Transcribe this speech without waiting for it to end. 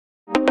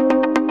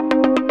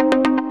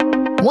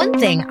One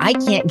thing I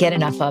can't get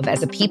enough of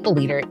as a people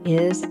leader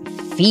is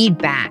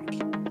feedback.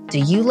 Do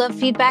you love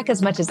feedback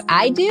as much as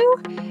I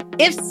do?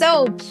 If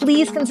so,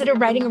 please consider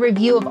writing a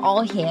review of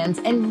All Hands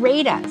and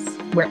rate us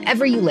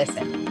wherever you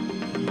listen.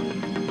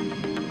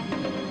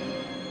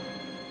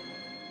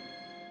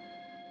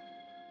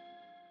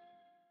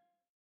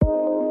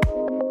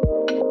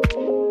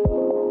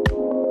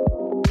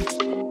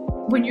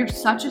 When you're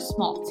such a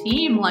small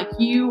team, like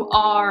you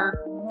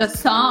are the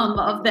sum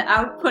of the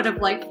output of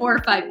like 4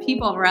 or 5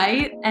 people,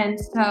 right? And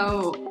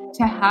so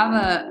to have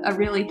a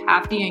really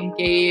happy,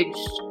 engaged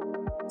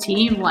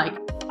team, like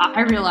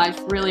I realized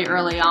really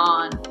early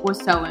on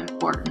was so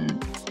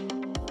important.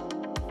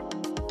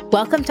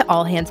 Welcome to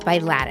All Hands by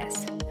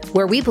Lattice,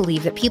 where we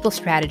believe that people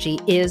strategy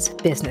is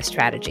business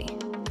strategy.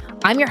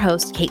 I'm your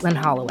host, Caitlin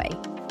Holloway.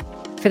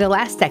 For the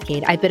last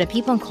decade, I've been a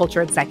people and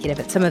culture executive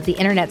at some of the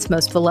internet's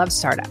most beloved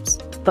startups.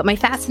 But my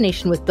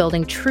fascination with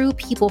building true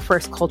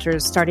people-first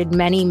cultures started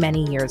many,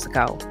 many years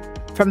ago.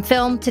 From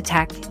film to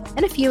tech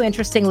and a few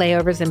interesting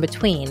layovers in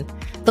between,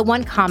 the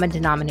one common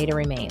denominator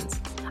remains.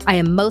 I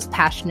am most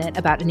passionate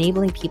about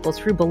enabling people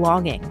through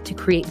belonging to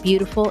create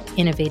beautiful,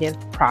 innovative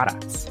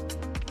products.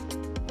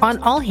 On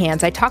All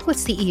Hands, I talk with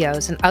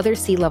CEOs and other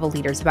C-level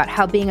leaders about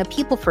how being a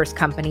people-first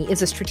company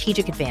is a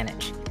strategic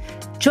advantage.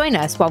 Join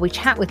us while we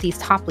chat with these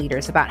top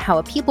leaders about how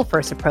a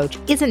people-first approach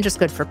isn't just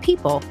good for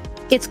people,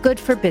 it's good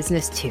for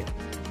business too.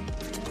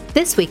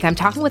 This week, I'm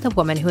talking with a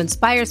woman who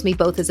inspires me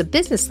both as a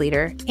business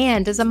leader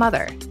and as a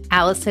mother,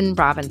 Allison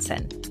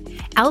Robinson.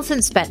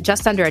 Allison spent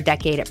just under a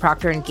decade at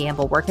Procter &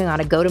 Gamble working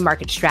on a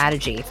go-to-market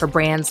strategy for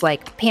brands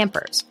like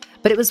Pampers.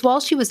 But it was while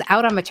she was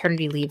out on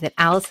maternity leave that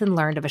Allison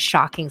learned of a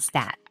shocking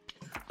stat.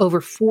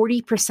 Over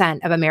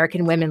 40% of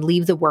American women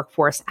leave the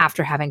workforce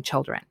after having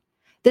children.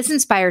 This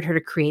inspired her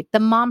to create the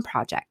Mom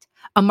Project,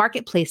 a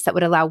marketplace that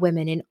would allow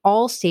women in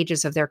all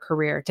stages of their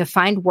career to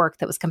find work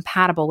that was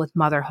compatible with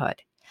motherhood.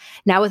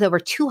 Now, with over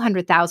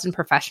 200,000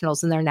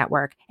 professionals in their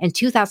network and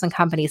 2,000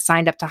 companies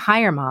signed up to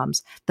hire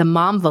moms, the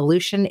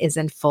Momvolution is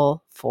in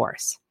full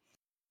force.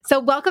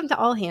 So welcome to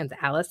All Hands,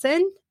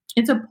 Allison.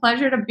 It's a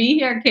pleasure to be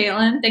here,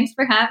 Caitlin. Thanks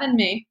for having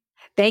me.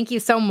 Thank you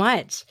so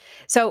much.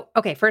 So,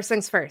 okay, first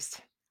things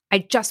first. I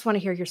just want to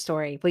hear your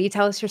story. Will you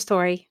tell us your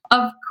story?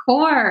 Of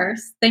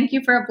course. Thank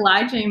you for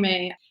obliging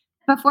me.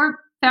 Before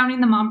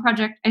founding the Mom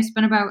Project, I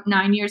spent about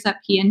 9 years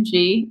at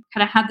P&G.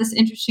 Kind of had this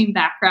interesting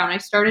background. I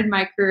started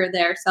my career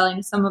there selling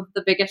to some of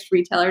the biggest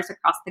retailers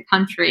across the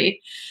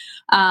country,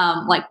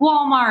 like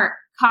Walmart,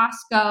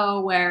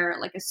 Costco, where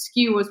like a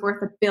SKU was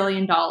worth $1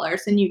 billion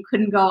and you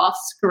couldn't go off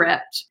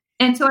script.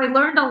 And so I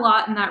learned a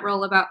lot in that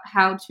role about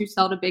how to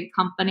sell to big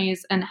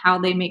companies and how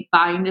they make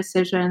buying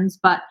decisions.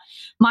 But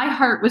my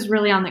heart was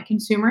really on the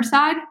consumer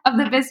side of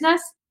the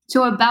business.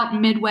 So about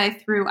midway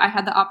through, I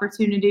had the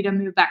opportunity to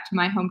move back to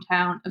my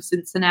hometown of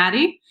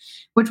Cincinnati,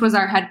 which was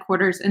our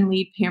headquarters and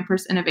lead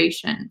Pampers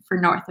innovation for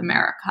North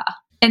America.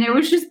 And it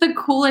was just the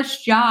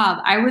coolest job.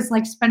 I was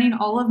like spending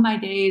all of my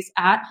days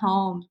at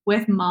home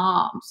with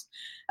moms,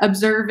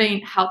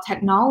 observing how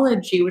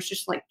technology was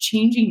just like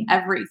changing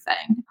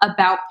everything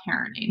about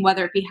parenting,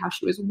 whether it be how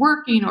she was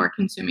working or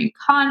consuming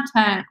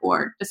content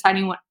or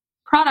deciding what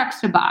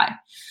products to buy.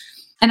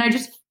 And I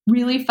just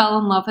really fell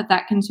in love with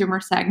that consumer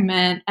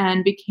segment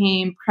and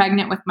became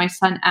pregnant with my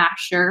son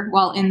Asher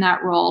while in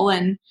that role,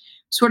 and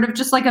sort of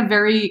just like a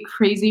very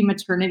crazy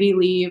maternity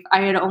leave. I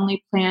had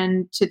only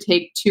planned to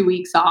take 2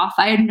 weeks off.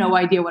 I had no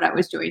idea what I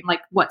was doing, like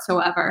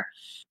whatsoever.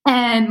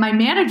 And my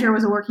manager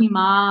was a working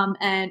mom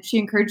and she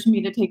encouraged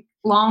me to take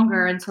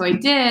longer. And so I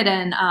did.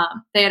 And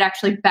they had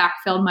actually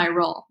backfilled my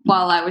role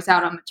while I was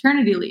out on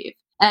maternity leave.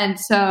 And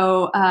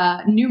so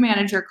a new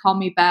manager called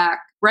me back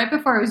right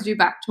before I was due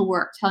back to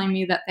work, telling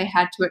me that they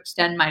had to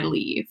extend my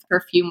leave for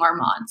a few more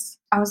months.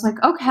 I was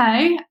like,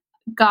 okay,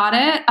 got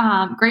it.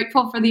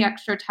 Grateful for the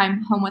extra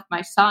time home with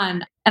my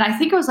son. And I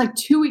think it was like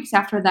 2 weeks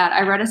after that,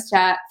 I read a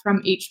stat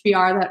from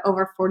HBR that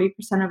over 40%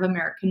 of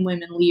American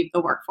women leave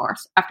the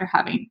workforce after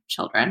having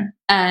children.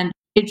 And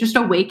it just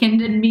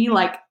awakened in me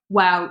like,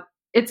 wow,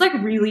 it's like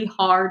really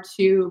hard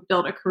to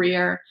build a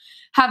career,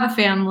 have a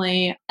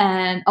family.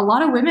 And a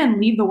lot of women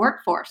leave the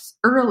workforce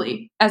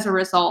early as a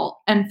result,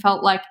 and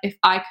felt like if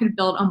I could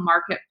build a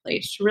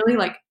marketplace to really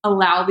like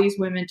allow these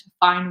women to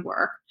find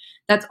work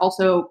that's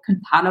also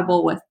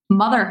compatible with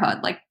motherhood,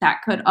 like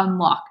that could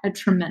unlock a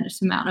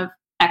tremendous amount of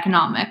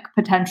economic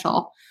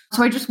potential.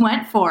 So I just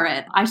went for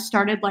it. I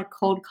started like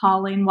cold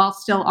calling while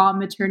still on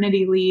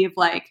maternity leave,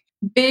 like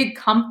big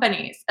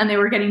companies, and they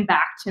were getting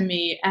back to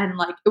me. And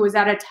like, it was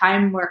at a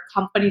time where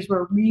companies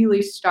were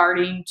really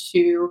starting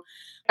to,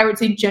 I would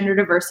say gender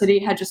diversity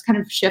had just kind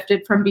of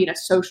shifted from being a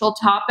social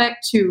topic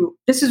to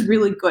this is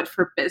really good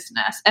for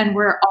business. And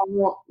we're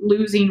all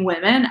losing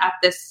women at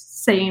this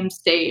same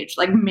stage,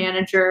 like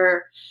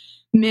manager,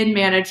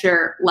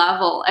 mid-manager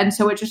level. And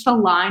so it just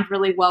aligned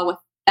really well with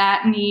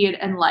that need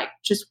and like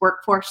just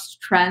workforce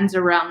trends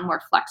around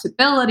more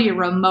flexibility,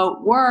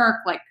 remote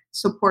work, like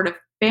supportive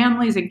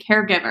families and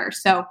caregivers.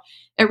 So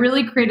it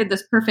really created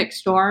this perfect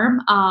storm.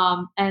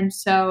 And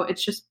so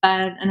it's just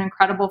been an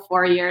incredible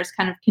 4 years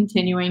kind of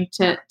continuing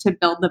to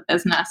build the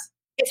business.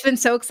 It's been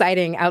so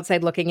exciting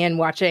outside looking in,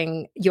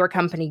 watching your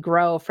company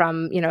grow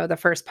from, the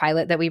first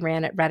pilot that we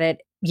ran at Reddit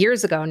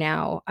years ago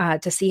now,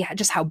 to see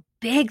just how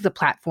big the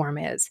platform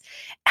is.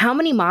 How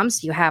many moms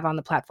do you have on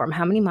the platform?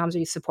 How many moms are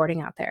you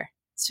supporting out there?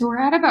 So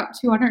we're at about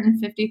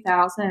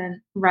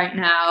 250,000 right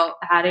now,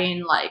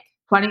 adding like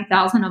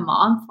 20,000 a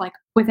month, like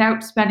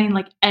without spending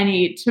like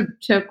any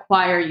to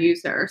acquire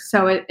users.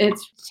 So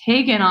it's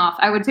taken off.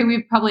 I would say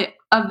we've probably,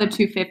 of the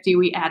 250,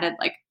 we added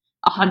like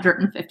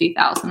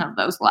 150,000 of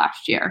those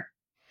last year.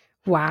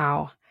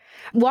 Wow.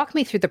 Walk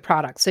me through the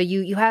product. So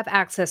you have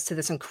access to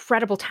this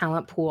incredible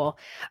talent pool.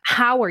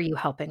 How are you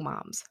helping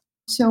moms?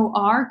 So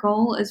our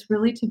goal is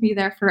really to be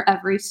there for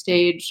every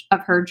stage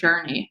of her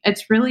journey.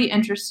 It's really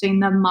interesting.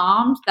 The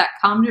moms that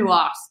come to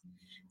us,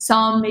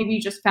 some maybe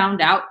just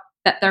found out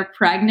that they're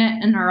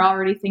pregnant and are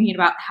already thinking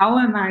about, how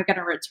am I going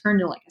to return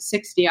to like a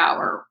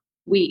 60-hour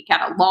week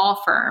at a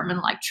law firm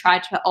and like try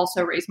to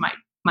also raise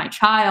my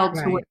child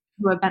Right.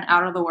 who have been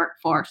out of the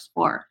workforce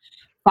for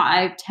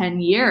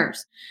 5-10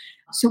 years.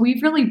 So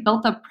we've really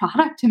built a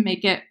product to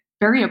make it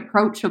very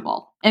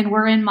approachable, and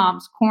we're in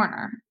mom's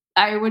corner.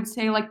 I would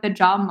say like the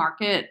job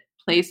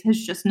marketplace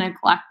has just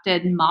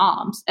neglected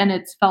moms, and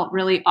it's felt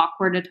really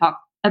awkward to talk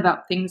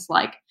about things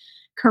like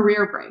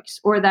career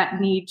breaks or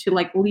that need to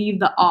like leave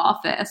the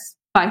office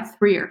by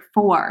 3 or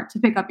 4 to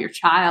pick up your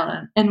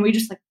child. And we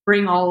just like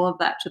bring all of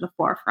that to the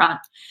forefront.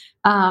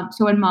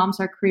 So when moms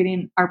are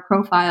creating our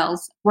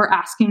profiles, we're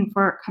asking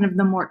for kind of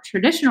the more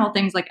traditional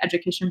things like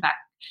education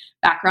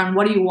background.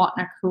 What do you want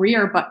in a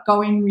career? But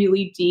going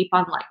really deep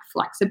on like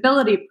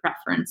flexibility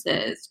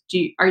preferences.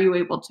 Are you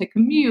able to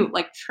commute,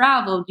 like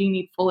travel? Do you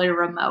need fully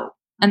remote?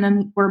 And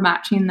then we're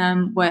matching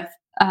them with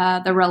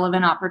the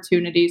relevant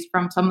opportunities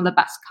from some of the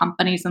best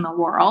companies in the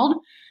world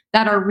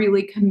that are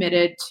really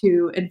committed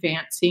to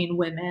advancing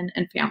women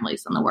and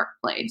families in the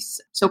workplace.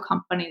 So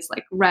companies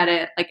like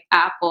Reddit, like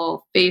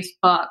Apple,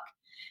 Facebook,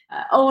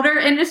 older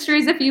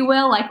industries, if you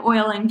will, like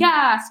oil and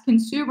gas,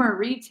 consumer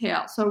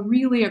retail. So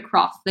really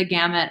across the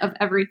gamut of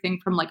everything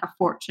from like a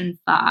Fortune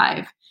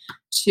 5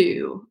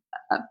 to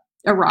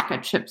a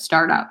rocket ship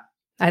startup.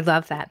 I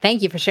love that.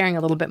 Thank you for sharing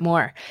a little bit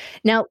more.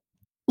 Now,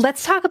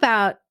 let's talk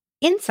about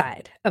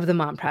inside of the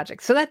Mom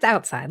Project. So that's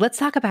outside. Let's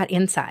talk about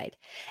inside.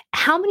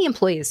 How many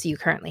employees do you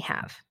currently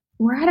have?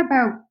 We're at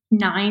about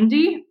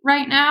 90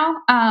 right now.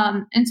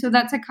 And so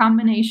that's a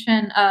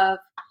combination of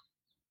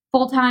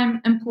full-time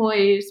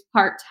employees,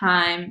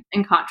 part-time,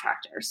 and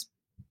contractors.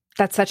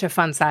 That's such a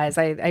fun size.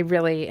 I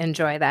really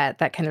enjoy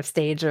that kind of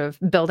stage of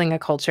building a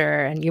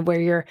culture, and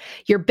where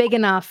you're big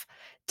enough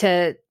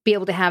to be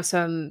able to have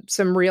some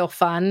real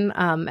fun,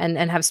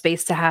 and have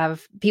space to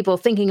have people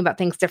thinking about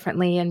things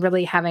differently and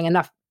really having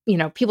enough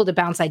people to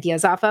bounce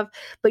ideas off of.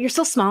 But you're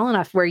still small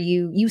enough where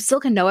you still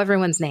can know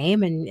everyone's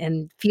name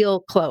and feel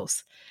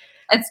close.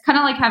 It's kind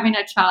of like having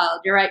a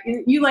child. You're right.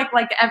 You like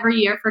every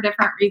year for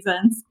different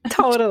reasons.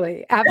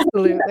 Totally.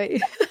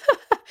 Absolutely.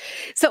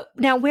 So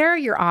now, where are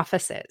your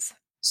offices?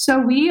 So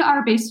we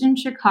are based in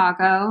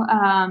Chicago,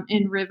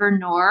 in River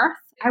North.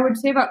 I would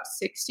say about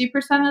 60%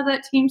 of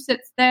the team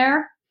sits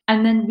there.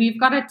 And then we've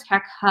got a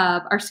tech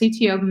hub. Our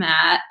CTO,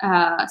 Matt,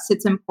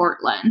 sits in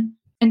Portland.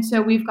 And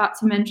so we've got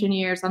some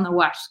engineers on the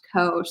West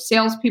Coast,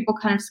 salespeople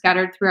kind of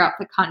scattered throughout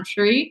the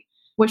country,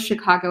 with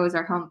Chicago as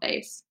our home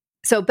base.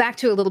 So back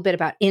to a little bit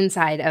about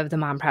inside of the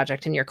Mom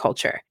Project and your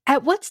culture.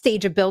 At what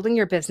stage of building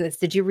your business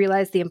did you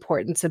realize the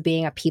importance of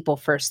being a people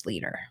first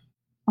leader?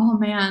 Oh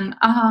man,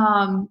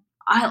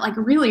 I like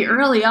really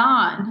early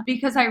on,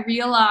 because I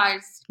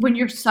realized when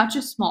you're such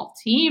a small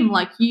team,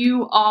 like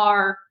you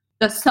are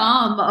the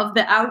sum of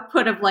the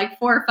output of like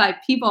 4 or 5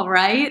 people,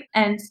 right?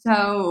 And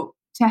so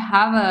to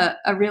have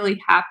a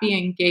really happy,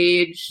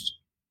 engaged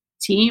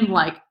team,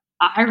 like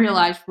I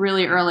realized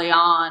really early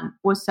on,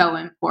 was so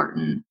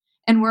important.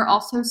 And we're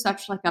also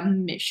such like a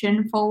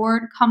mission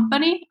forward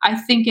company. I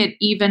think it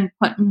even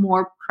put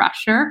more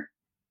pressure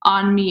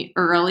on me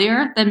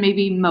earlier than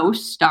maybe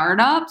most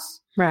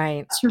startups,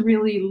 Right. to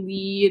really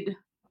lead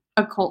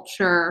a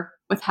culture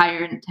with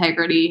higher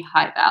integrity,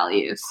 high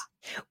values.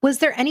 Was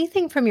there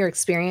anything from your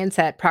experience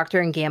at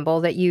Procter and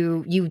Gamble that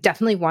you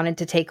definitely wanted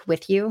to take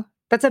with you?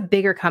 That's a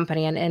bigger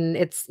company, and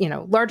it's,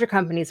 larger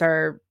companies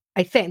are,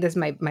 I think this is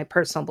my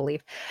personal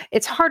belief,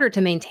 it's harder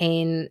to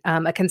maintain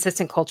a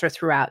consistent culture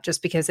throughout,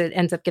 just because it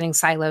ends up getting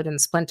siloed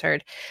and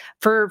splintered.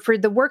 For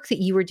the work that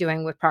you were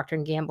doing with Procter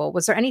and Gamble,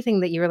 was there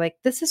anything that you were like,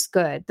 this is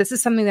good, this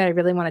is something that I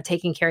really want to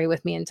take and carry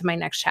with me into my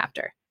next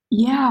chapter?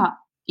 Yeah.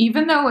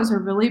 Even though it was a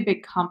really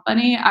big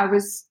company, I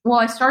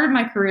started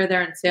my career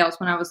there in sales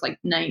when I was like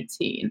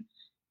 19.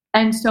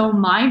 And so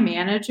my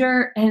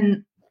manager,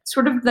 and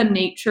sort of the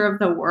nature of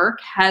the work,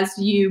 has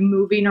you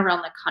moving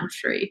around the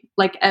country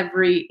like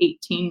every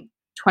 18,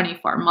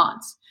 24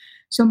 months.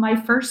 So my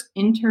first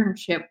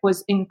internship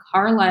was in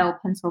Carlisle,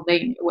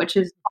 Pennsylvania, which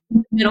is in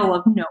the middle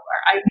of nowhere.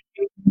 I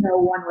knew no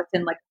one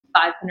within like a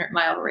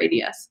 500-mile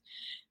radius.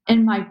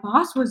 And my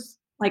boss was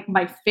like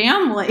my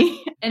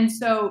family. And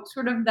so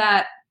sort of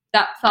that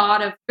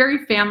thought of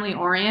very family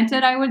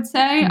oriented, I would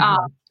say,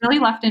 really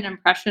left an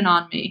impression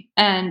on me.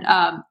 And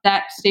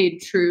that stayed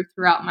true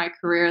throughout my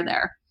career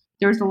there.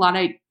 There was a lot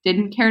I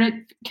didn't care to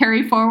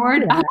carry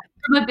forward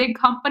from a big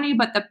company,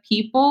 but the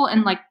people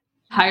and like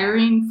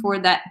hiring for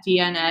that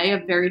DNA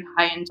of very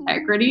high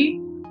integrity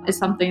is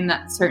something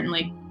that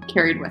certainly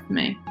carried with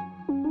me.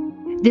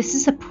 This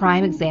is a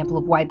prime example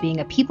of why being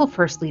a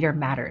people-first leader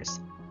matters.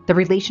 The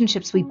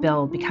relationships we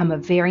build become a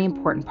very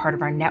important part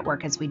of our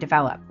network as we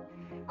develop.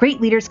 Great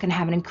leaders can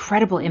have an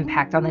incredible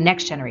impact on the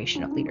next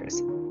generation of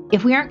leaders.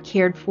 If we aren't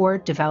cared for,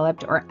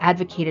 developed, or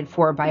advocated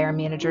for by our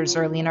managers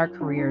early in our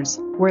careers,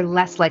 we're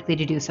less likely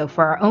to do so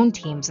for our own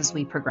teams as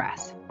we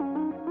progress.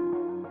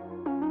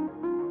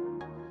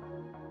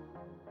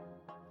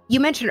 You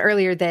mentioned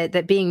earlier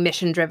that being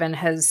mission-driven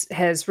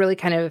has really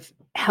kind of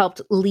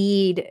helped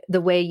lead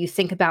the way you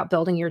think about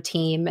building your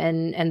team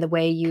and the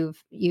way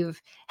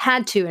you've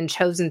had to and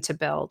chosen to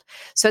build.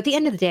 So at the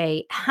end of the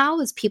day, how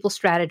is people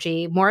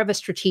strategy more of a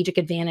strategic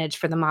advantage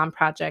for the Mom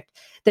Project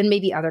than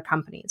maybe other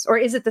companies? Or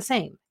is it the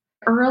same?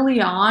 Early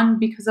on,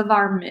 because of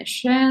our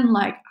mission,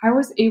 like I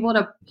was able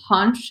to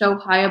punch so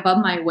high above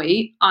my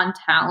weight on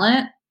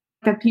talent.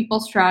 The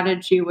people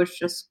strategy was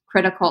just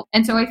critical.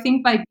 And so I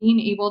think by being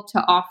able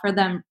to offer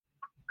them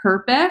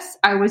purpose,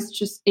 I was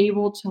just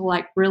able to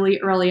like really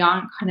early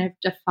on kind of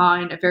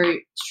define a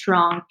very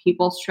strong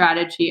people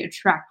strategy,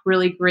 attract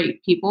really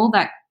great people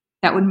that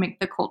would make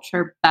the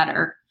culture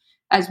better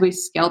as we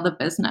scale the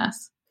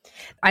business.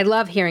 I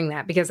love hearing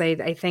that because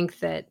I think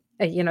that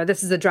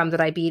this is a drum that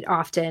I beat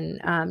often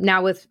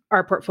now with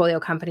our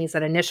portfolio companies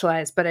that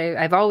initialize, but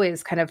I've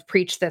always kind of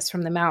preached this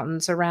from the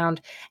mountains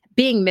around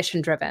being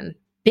mission driven.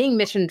 Being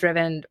mission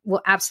driven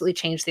will absolutely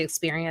change the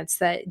experience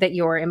that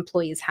your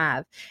employees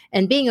have.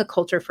 And being a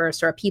culture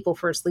first or a people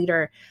first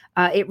leader,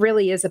 it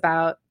really is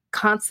about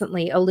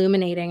constantly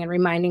illuminating and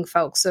reminding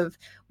folks of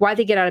why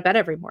they get out of bed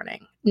every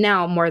morning.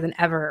 Now more than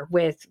ever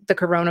with the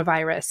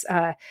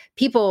coronavirus,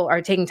 people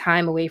are taking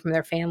time away from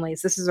their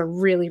families. This is a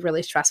really,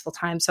 really stressful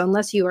time. So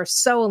unless you are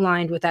so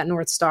aligned with that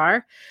North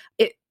Star,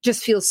 it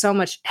just feels so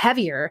much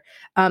heavier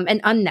and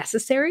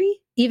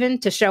unnecessary even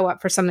to show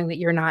up for something that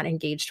you're not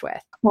engaged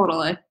with.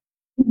 Totally.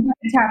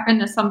 Tap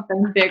into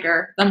something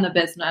bigger than the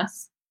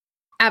business.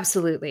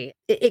 Absolutely.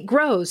 It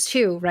grows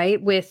too, right?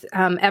 With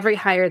every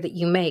hire that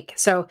you make.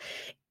 So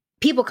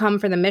people come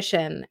for the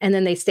mission and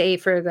then they stay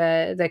for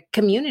the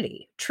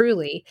community,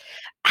 truly.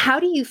 How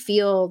do you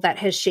feel that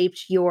has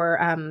shaped your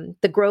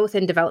the growth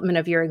and development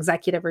of your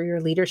executive or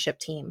your leadership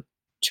team?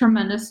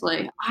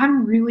 Tremendously.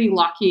 I'm really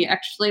lucky,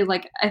 actually.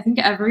 Like, I think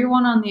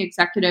everyone on the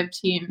executive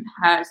team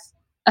has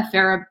a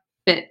fair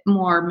bit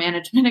more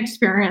management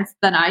experience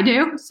than I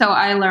do. So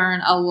I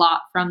learn a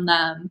lot from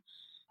them.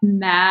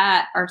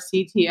 Matt, our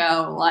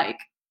CTO, like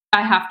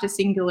I have to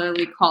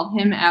singularly call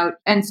him out.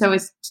 And so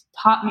it's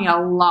taught me a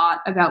lot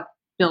about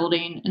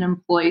building an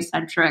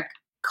employee-centric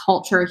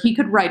culture. He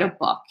could write a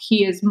book.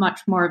 He is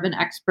much more of an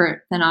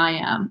expert than I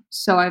am.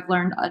 So I've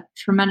learned a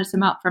tremendous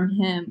amount from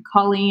him.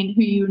 Colleen,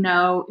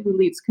 who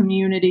leads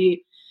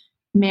community,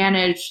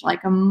 managed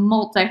like a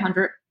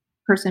multi-hundred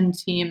person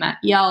team at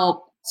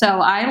Yelp.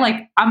 So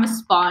I'm a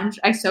sponge.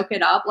 I soak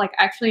it up. Like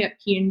actually at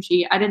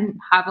P&G, I didn't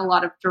have a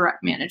lot of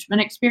direct management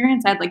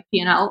experience. I had like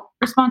P&L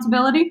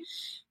responsibility.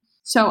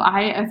 So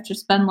I have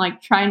just been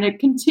like trying to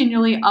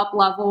continually up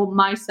level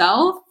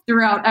myself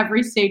throughout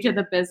every stage of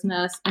the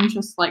business and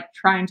just like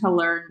trying to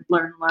learn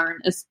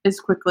as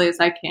quickly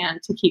as I can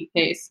to keep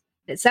pace.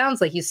 It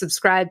sounds like you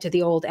subscribe to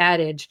the old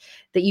adage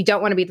that you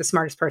don't want to be the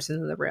smartest person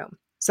in the room.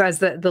 So as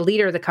the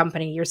leader of the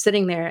company, you're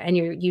sitting there and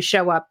you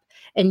show up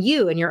and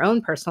you and your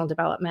own personal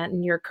development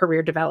and your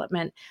career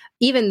development,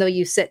 even though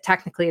you sit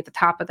technically at the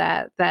top of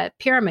that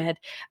pyramid,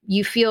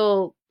 you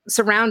feel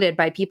surrounded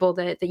by people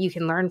that you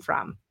can learn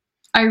from.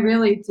 I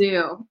really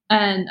do.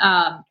 And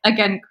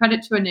again,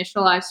 credit to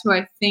Initialize, who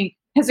I think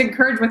has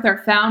encouraged with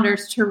their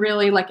founders to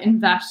really like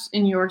invest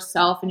in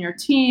yourself and your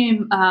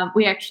team.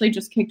 We actually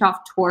just kicked off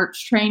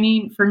Torch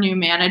training for new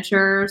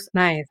managers.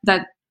 Nice.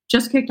 That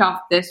just kicked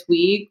off this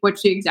week,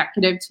 which the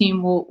executive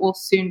team will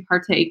soon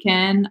partake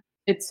in.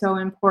 It's so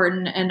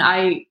important. And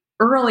I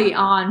early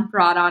on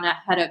brought on a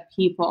head of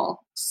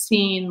people,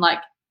 seeing like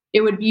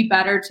it would be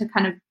better to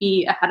kind of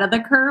be ahead of the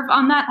curve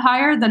on that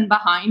hire than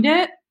behind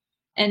it.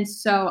 And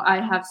so I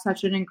have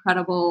such an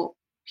incredible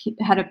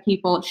head of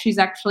people. She's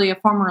actually a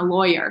former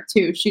lawyer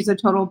too. She's a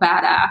total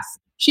badass.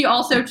 She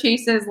also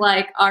chases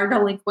like our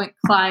delinquent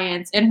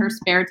clients in her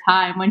spare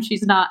time when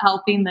she's not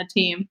helping the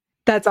team.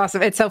 That's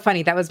awesome. It's so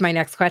funny. That was my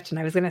next question.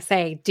 I was going to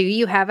say, do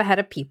you have a head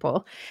of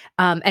people?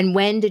 And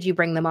when did you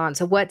bring them on?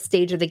 So what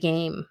stage of the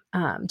game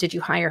did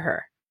you hire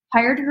her?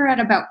 Hired her at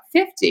about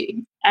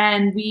 50.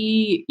 And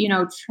we,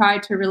 try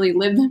to really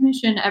live the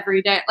mission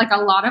every day. Like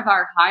a lot of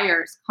our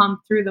hires come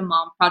through the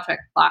Mom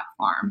Project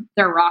platform.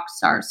 They're rock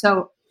stars.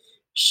 So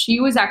she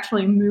was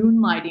actually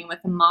moonlighting with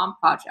the Mom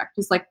Project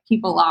as like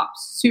people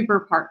ops, super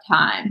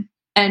part-time,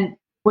 and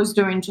was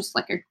doing just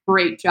like a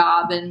great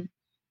job and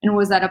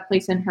was at a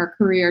place in her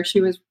career.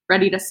 She was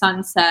ready to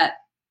sunset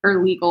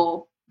her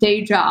legal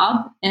day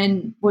job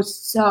and was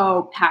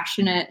so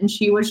passionate. And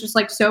she was just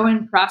like so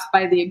impressed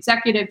by the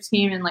executive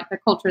team and like the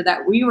culture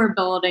that we were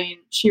building.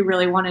 She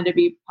really wanted to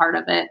be part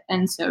of it.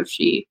 And so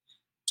she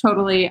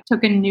totally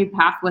took a new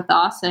path with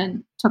us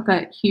and took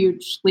a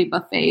huge leap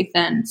of faith,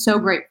 and so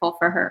grateful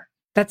for her.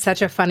 That's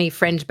such a funny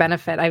fringe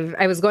benefit.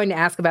 I was going to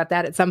ask about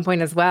that at some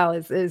point as well.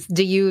 Is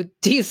do you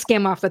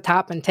skim off the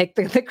top and take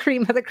the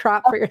cream of the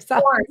crop for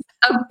yourself?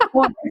 Of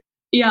course.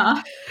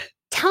 Yeah.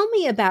 Tell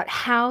me about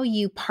how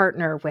you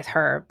partner with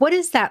her. What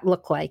does that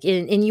look like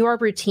in your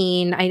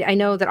routine? I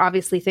know that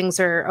obviously things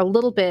are a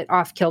little bit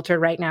off kilter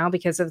right now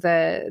because of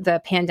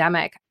the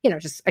pandemic,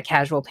 just a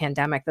casual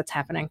pandemic that's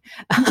happening.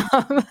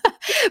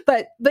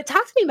 But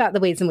talk to me about the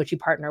ways in which you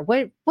partner.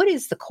 What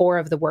is the core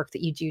of the work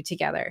that you do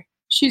together?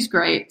 She's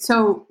great.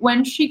 So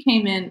when she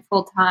came in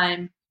full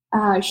time,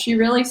 she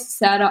really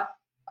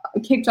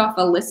kicked off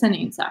a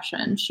listening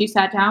session. She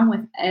sat down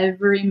with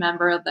every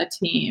member of the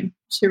team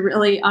to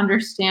really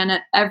understand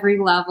at every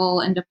level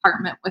and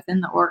department within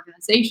the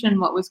organization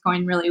what was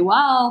going really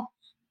well,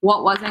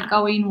 what wasn't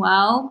going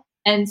well.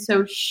 And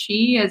so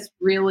she has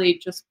really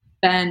just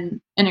been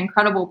an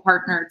incredible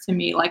partner to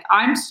me. Like,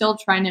 I'm still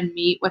trying to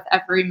meet with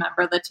every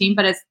member of the team,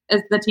 but as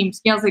the team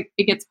scales,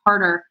 it gets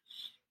harder.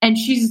 And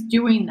she's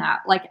doing that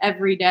like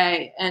every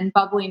day and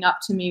bubbling up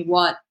to me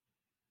what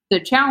the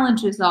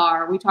challenges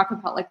are. We talk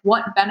about like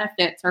what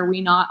benefits are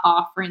we not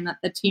offering that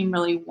the team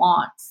really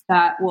wants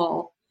that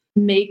will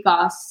make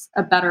us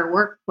a better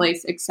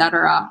workplace, et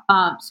cetera.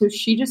 So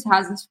she just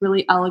has this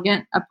really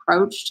elegant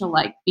approach to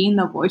like being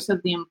the voice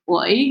of the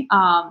employee.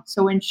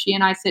 So when she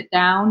and I sit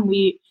down,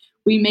 we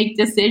make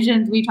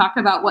decisions. We talk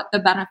about what the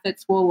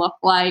benefits will look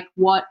like,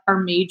 what are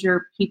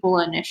major people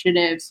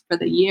initiatives for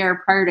the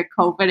year. Prior to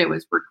COVID, it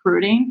was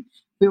recruiting.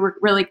 We were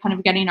really kind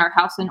of getting our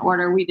house in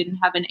order. We didn't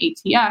have an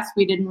ATS.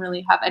 We didn't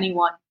really have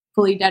anyone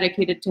fully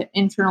dedicated to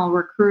internal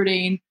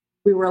recruiting.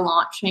 We were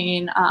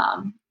launching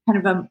kind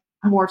of a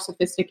more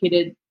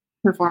sophisticated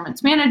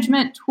performance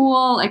management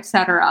tool, et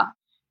cetera.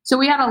 So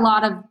we had a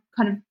lot of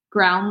kind of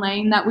ground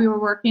laying that we were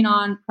working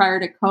on prior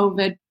to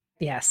COVID.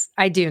 Yes,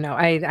 I do know.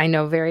 I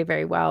know very,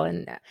 very well.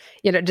 And,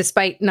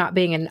 despite not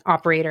being an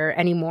operator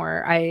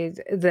anymore,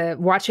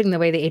 watching the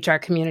way the HR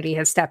community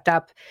has stepped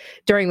up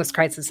during this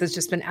crisis has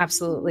just been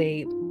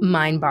absolutely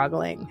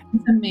mind-boggling.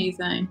 It's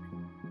amazing.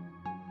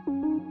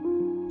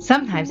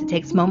 Sometimes it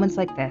takes moments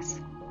like this,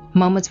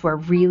 moments where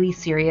really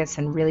serious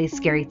and really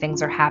scary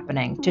things are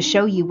happening, to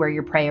show you where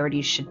your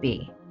priorities should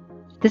be.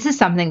 This is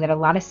something that a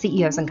lot of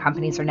CEOs and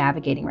companies are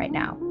navigating right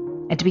now.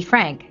 And to be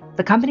frank,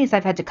 the companies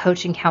I've had to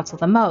coach and counsel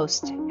the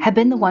most have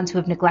been the ones who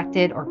have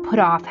neglected or put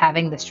off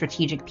having the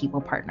strategic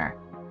people partner.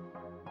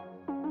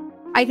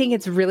 I think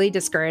it's really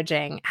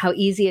discouraging how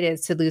easy it is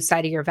to lose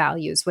sight of your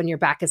values when your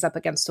back is up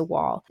against a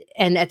wall.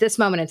 And at this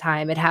moment in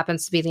time, it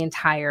happens to be the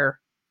entire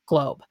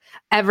globe.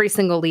 Every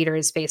single leader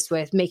is faced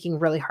with making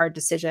really hard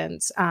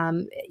decisions,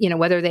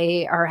 whether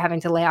they are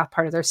having to lay off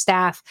part of their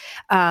staff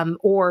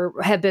or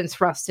have been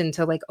thrust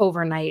into like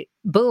overnight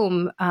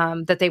boom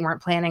that they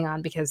weren't planning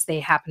on because they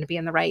happen to be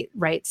in the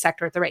right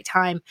sector at the right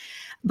time.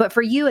 But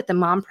for you at the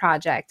Mom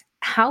Project,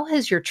 how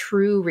has your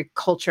true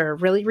culture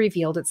really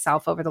revealed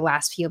itself over the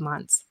last few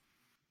months?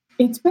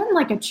 It's been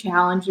like a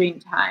challenging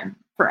time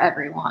for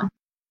everyone.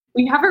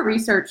 We have a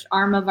research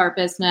arm of our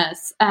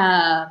business,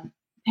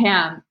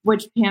 Pam,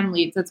 which Pam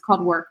leads. It's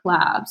called Work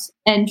Labs.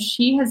 And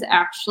she has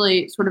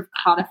actually sort of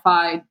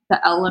codified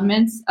the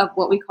elements of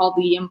what we call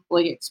the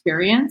employee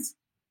experience.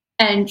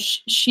 And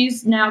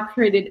she's now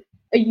created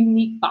a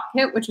unique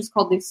bucket, which is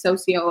called the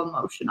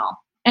socio-emotional.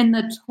 And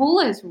the toll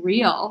is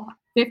real.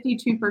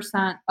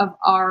 52% of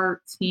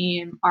our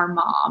team are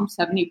moms,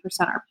 70%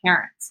 are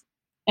parents.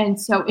 And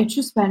so it's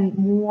just been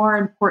more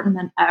important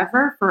than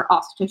ever for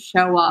us to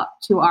show up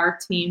to our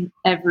team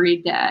every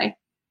day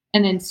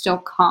and instill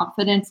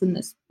confidence in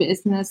this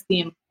business, the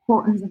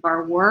importance of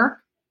our work,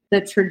 the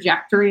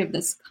trajectory of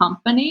this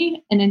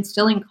company, and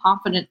instilling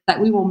confidence that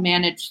we will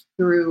manage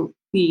through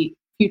the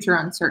future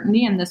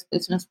uncertainty and this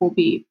business will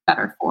be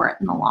better for it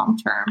in the long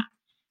term.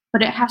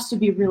 But it has to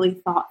be really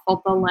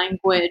thoughtful. The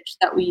language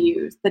that we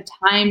use, the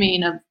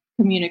timing of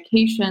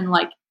communication,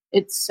 like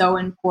it's so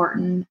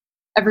important.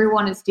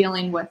 Everyone is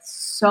dealing with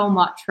so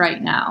much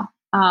right now.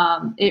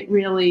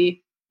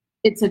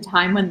 It's a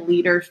time when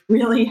leaders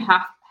really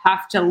have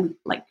to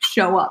like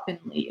show up and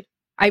lead.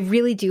 I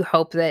really do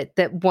hope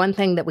that one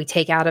thing that we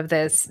take out of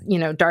this,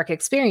 dark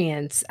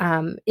experience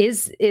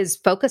is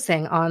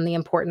focusing on the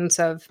importance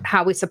of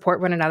how we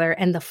support one another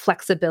and the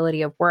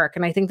flexibility of work.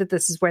 And I think that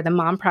this is where the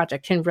Mom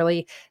Project can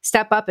really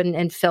step up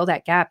and fill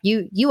that gap.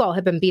 You all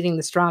have been beating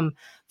this drum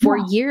for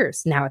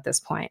years now at this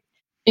point.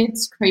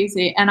 It's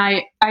crazy. And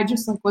I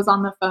just was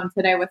on the phone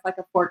today with a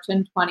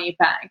Fortune 20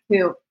 bank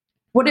who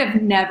would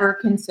have never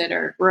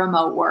considered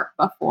remote work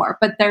before,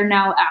 but they're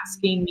now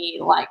asking me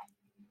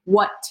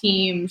what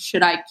team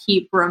should I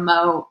keep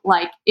remote?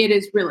 It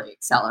is really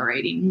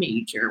accelerating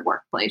major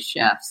workplace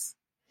shifts.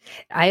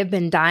 I have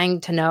been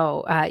dying to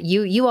know.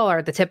 You all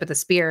are the tip of the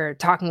spear,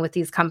 talking with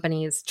these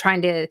companies,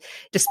 trying to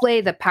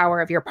display the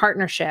power of your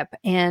partnership.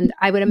 And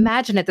I would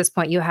imagine at this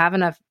point you have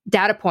enough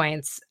data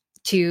points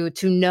to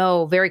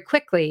know very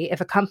quickly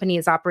if a company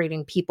is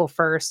operating people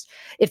first,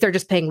 if they're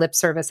just paying lip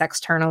service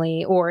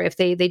externally, or if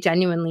they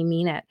genuinely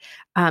mean it.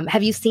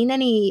 Have you seen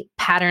any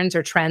patterns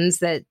or trends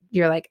that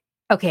you're like,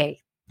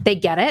 okay, they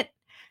get it?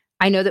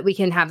 I know that we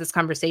can have this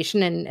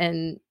conversation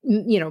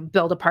and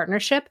build a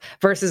partnership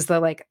versus the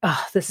like,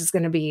 oh, this is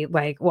going to be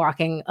like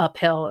walking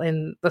uphill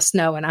in the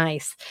snow and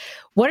ice.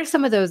 What are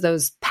some of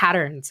those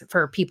patterns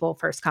for people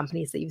first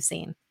companies that you've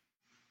seen?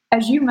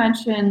 As you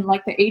mentioned,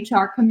 like the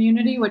HR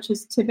community, which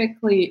is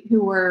typically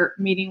who we're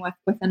meeting with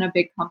within a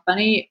big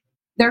company,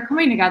 they're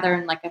coming together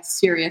in like a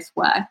serious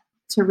way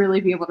to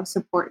really be able to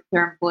support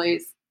their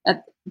employees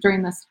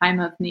during this time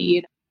of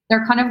need.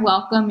 They're kind of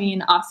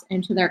welcoming us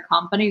into their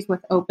companies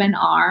with open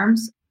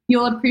arms.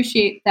 You'll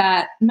appreciate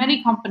that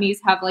many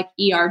companies have like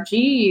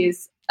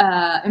ERGs,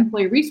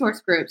 employee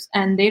resource groups,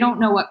 and they don't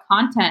know what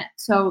content.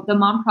 So the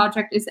Mom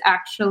Project is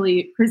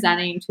actually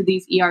presenting to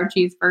these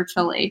ERGs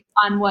virtually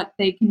on what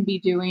they can be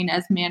doing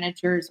as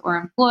managers or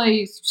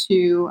employees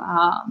to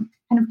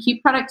kind of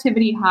keep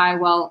productivity high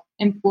while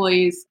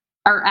employees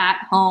are at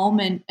home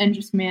and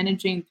just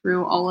managing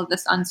through all of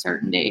this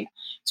uncertainty.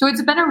 So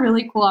it's been a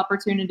really cool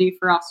opportunity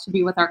for us to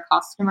be with our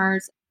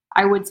customers.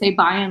 I would say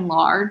by and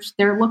large,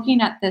 they're looking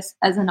at this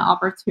as an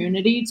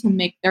opportunity to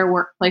make their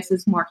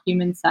workplaces more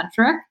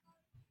human-centric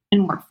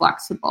and more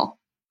flexible.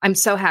 I'm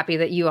so happy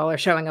that you all are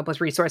showing up with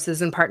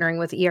resources and partnering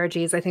with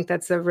ERGs. I think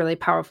that's a really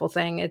powerful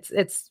thing. It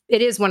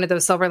is one of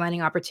those silver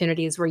lining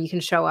opportunities where you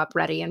can show up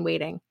ready and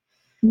waiting.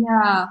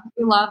 Yeah,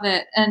 we love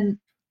it. And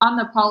on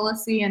the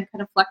policy and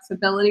kind of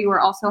flexibility, we're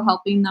also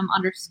helping them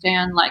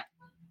understand like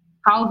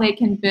how they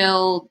can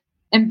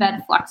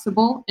embed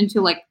flexible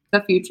into like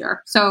the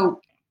future. So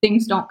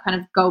things don't kind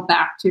of go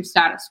back to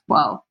status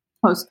quo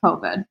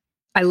post-COVID.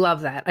 I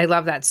love that. I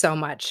love that so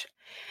much.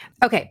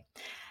 Okay.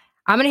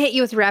 I'm going to hit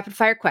you with rapid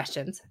fire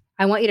questions.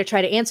 I want you to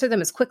try to answer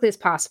them as quickly as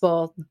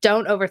possible.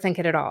 Don't overthink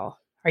it at all.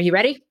 Are you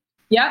ready?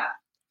 Yep.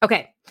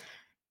 Okay.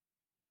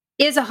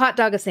 Is a hot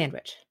dog a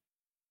sandwich?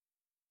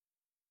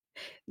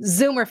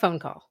 Zoom or phone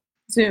call?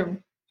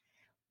 Zoom.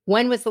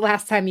 When was the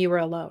last time you were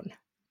alone?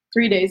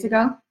 3 days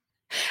ago.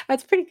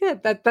 That's pretty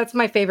good. That's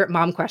my favorite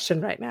mom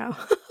question right now.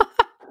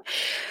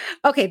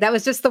 Okay, that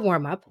was just the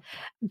warm-up.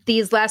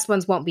 These last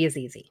ones won't be as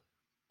easy.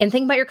 And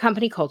think about your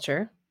company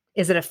culture.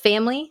 Is it a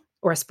family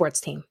or a sports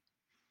team?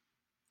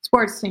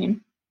 Sports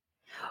team.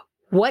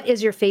 What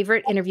is your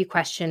favorite interview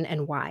question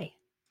and why?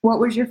 What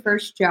was your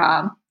first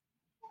job?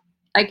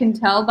 I can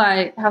tell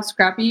by how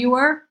scrappy you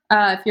were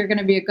if you're going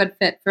to be a good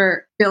fit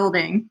for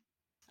building.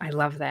 I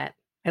love that.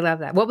 I love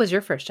that. What was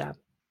your first job?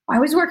 I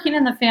was working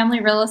in the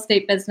family real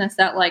estate business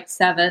at like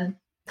 7.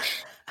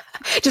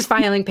 Just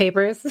filing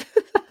papers.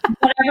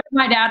 Whatever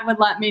my dad would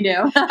let me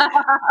do.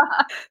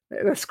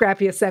 The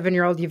scrappiest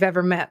 7-year-old you've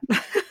ever met.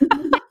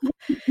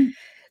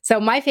 So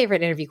my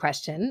favorite interview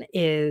question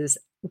is,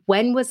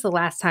 when was the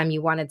last time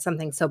you wanted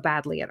something so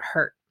badly it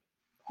hurt?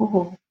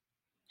 Ooh.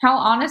 How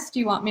honest do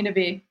you want me to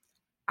be?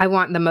 I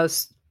want the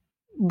most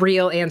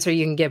real answer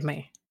you can give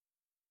me.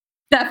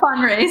 That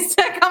fundraise.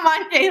 Come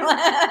on,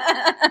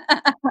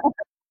 Caitlin.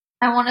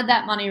 I wanted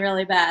that money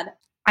really bad.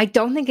 I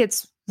don't think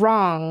it's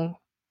wrong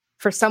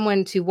for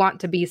someone to want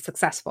to be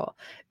successful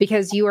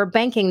because you are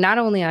banking not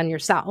only on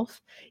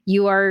yourself,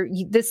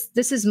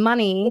 this is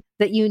money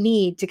that you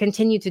need to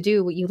continue to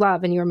do what you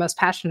love and you're most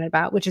passionate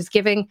about, which is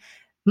giving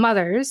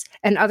mothers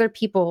and other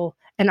people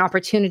an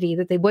opportunity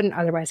that they wouldn't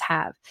otherwise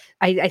have.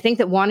 I think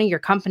that wanting your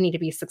company to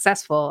be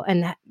successful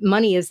and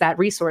money is that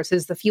resource,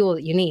 is the fuel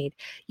that you need.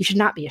 You should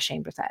not be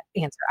ashamed of that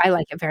answer. I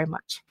like it very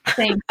much.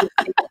 Thank you.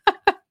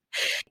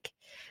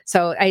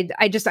 So I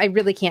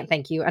really can't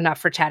thank you enough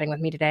for chatting with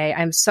me today.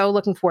 I'm so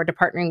looking forward to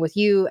partnering with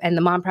you and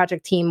the Mom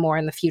Project team more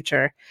in the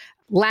future.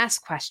 Last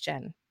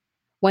question.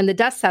 When the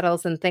dust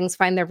settles and things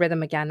find their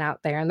rhythm again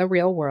out there in the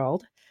real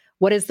world,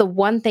 what is the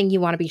one thing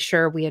you want to be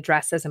sure we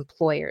address as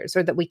employers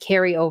or that we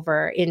carry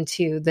over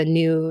into the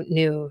new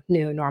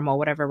normal,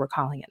 whatever we're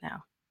calling it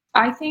now?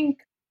 I think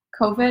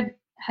COVID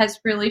has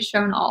really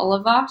shown all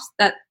of us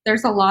that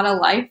there's a lot of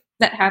life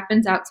that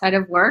happens outside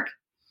of work.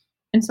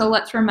 And so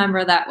let's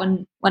remember that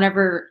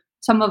whenever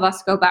some of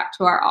us go back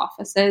to our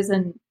offices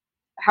and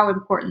how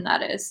important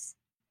that is.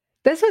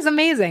 This was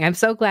amazing. I'm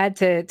so glad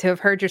to have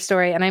heard your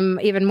story. And I'm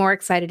even more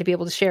excited to be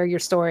able to share your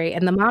story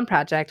and the Mom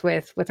Project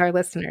with our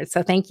listeners.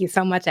 So thank you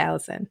so much,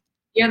 Allison.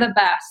 You're the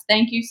best.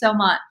 Thank you so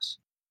much.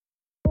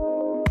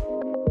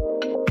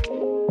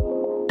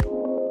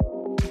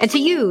 And to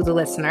you, the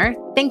listener,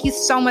 thank you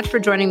so much for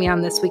joining me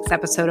on this week's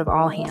episode of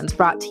All Hands,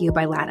 brought to you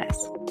by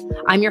Lattice.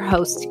 I'm your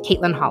host,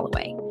 Caitlin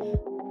Holloway.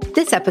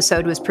 This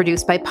episode was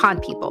produced by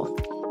Pod People,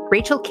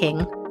 Rachel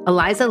King,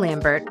 Eliza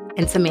Lambert,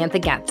 and Samantha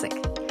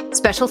Gatzik.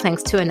 Special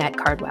thanks to Annette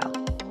Cardwell.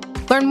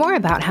 Learn more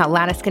about how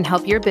Lattice can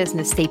help your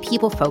business stay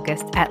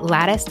people-focused at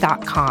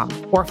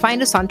lattice.com or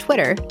find us on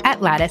Twitter at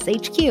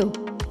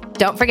LatticeHQ.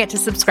 Don't forget to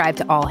subscribe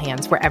to All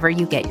Hands wherever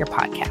you get your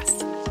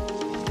podcasts.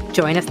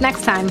 Join us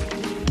next time.